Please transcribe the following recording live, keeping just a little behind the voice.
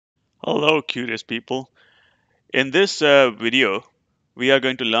Hello, curious people. In this video, we are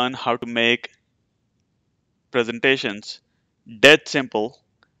going to learn how to make presentations dead simple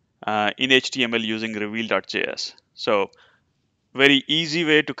in HTML using Reveal.js. So, very easy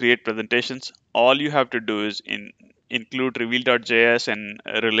way to create presentations. All you have to do is include Reveal.js and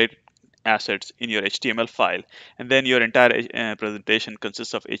related assets in your HTML file, and then your entire presentation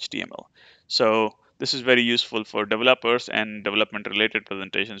consists of HTML. So, this is very useful for developers and development related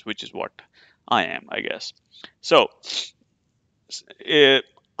presentations, which is what I am, I guess. So, uh,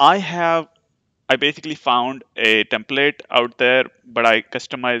 I have I basically found a template out there, but I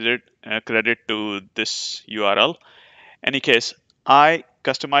customized it. Credit to this URL. Any case, I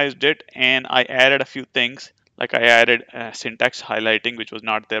customized it and I added a few things. Like I added syntax highlighting, which was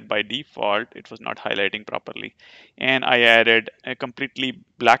not there by default. It was not highlighting properly, and I added a completely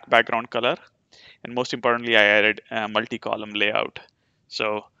black background color. And most importantly, I added a multi-column layout.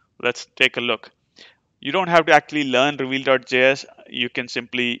 So let's take a look. You don't have to actually learn Reveal.js. You can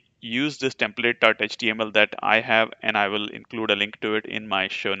simply use this template.html that I have, and I will include a link to it in my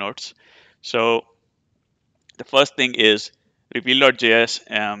show notes. So the first thing is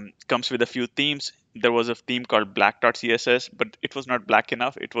Reveal.js comes with a few themes. There was a theme called black.css, but it was not black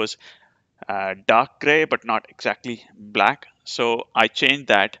enough. It was dark gray, but not exactly black. So I changed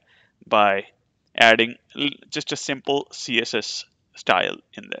that by adding just a simple CSS style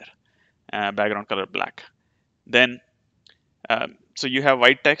in there, background color black. Then so you have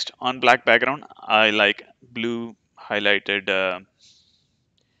white text on black background. I like blue highlighted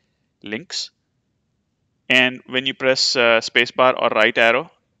links. And when you press spacebar or right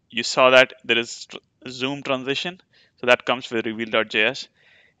arrow, you saw that there is zoom transition. So that comes with Reveal.js.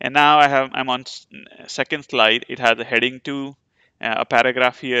 And now I'm on second slide. It has a heading 2, a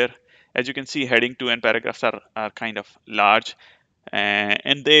paragraph here. As you can see, heading 2 and paragraphs are kind of large,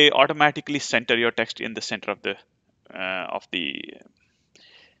 and they automatically center your text in the center of the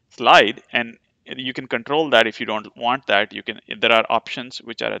slide, and you can control that. If you don't want that, you can, there are options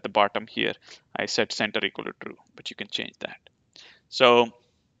which are at the bottom here. I set center equal to true, but you can change that. So,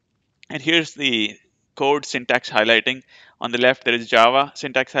 and here's the code syntax highlighting. On the left there is Java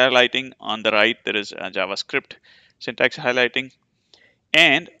syntax highlighting, on the right there is JavaScript syntax highlighting.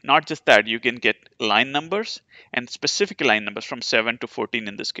 And not just that, you can get line numbers, and specific line numbers from 7 to 14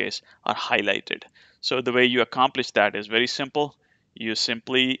 in this case are highlighted. So the way you accomplish that is very simple. You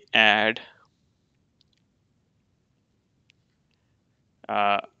simply add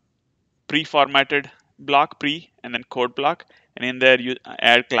uh, pre-formatted block and then code block, and in there you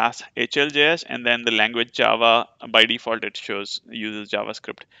add class HLJS, and then the language Java. By default it uses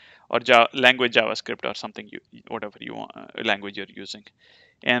JavaScript or language JavaScript or something, whatever you want, language you're using,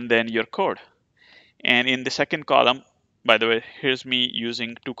 and then your code. And in the second column, by the way, here's me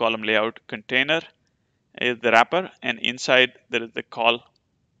using 2-column layout. Container is the wrapper, and inside there is the call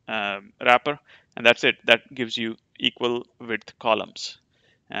wrapper, and that's it. That gives you equal width columns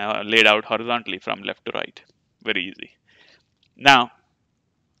laid out horizontally from left to right. Very easy. Now,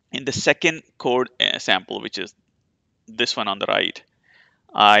 in the second code sample, which is this one on the right,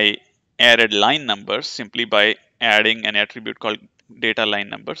 I added line numbers simply by adding an attribute called data line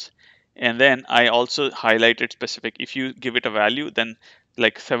numbers. And then I also highlighted specific. If you give it a value, then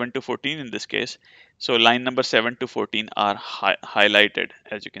like 7 to 14 in this case. So line number 7 to 14 are highlighted,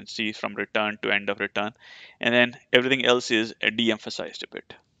 as you can see, from return to end of return. And then everything else is de-emphasized a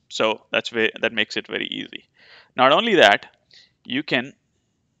bit. So that makes it very easy. Not only that, you can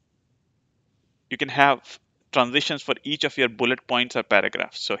have transitions for each of your bullet points or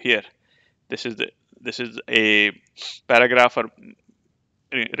paragraphs. So here, this is a paragraph for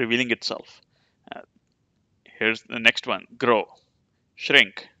revealing itself. Uh, Here's the next one: grow,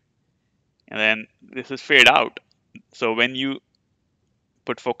 shrink, and then this is fade out. So when you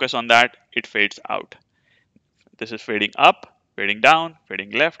put focus on that, it fades out. This is fading up, fading down,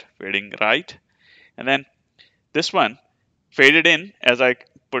 fading left, fading right, and then this one faded in as I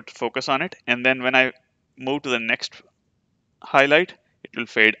put focus on it, and then when I move to the next highlight, it will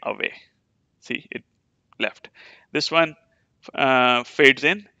fade away. See, it left. This one fades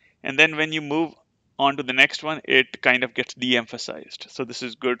in, and then when you move on to the next one, it kind of gets de-emphasized. So this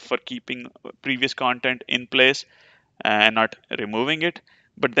is good for keeping previous content in place and not removing it,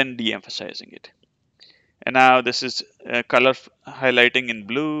 but then de-emphasizing it. And now this is color highlighting in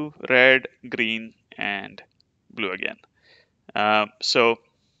blue, red, green, and blue again. So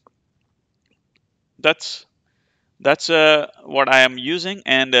that's what I am using,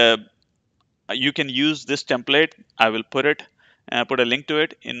 and you can use this template. I will put a link to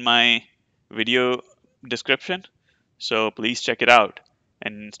it in my video description. So please check it out.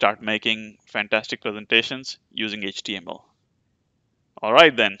 and start making fantastic presentations using HTML. All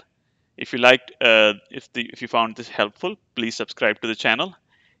right then. If you liked, if you found this helpful, please subscribe to the channel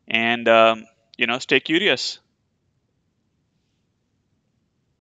and stay curious.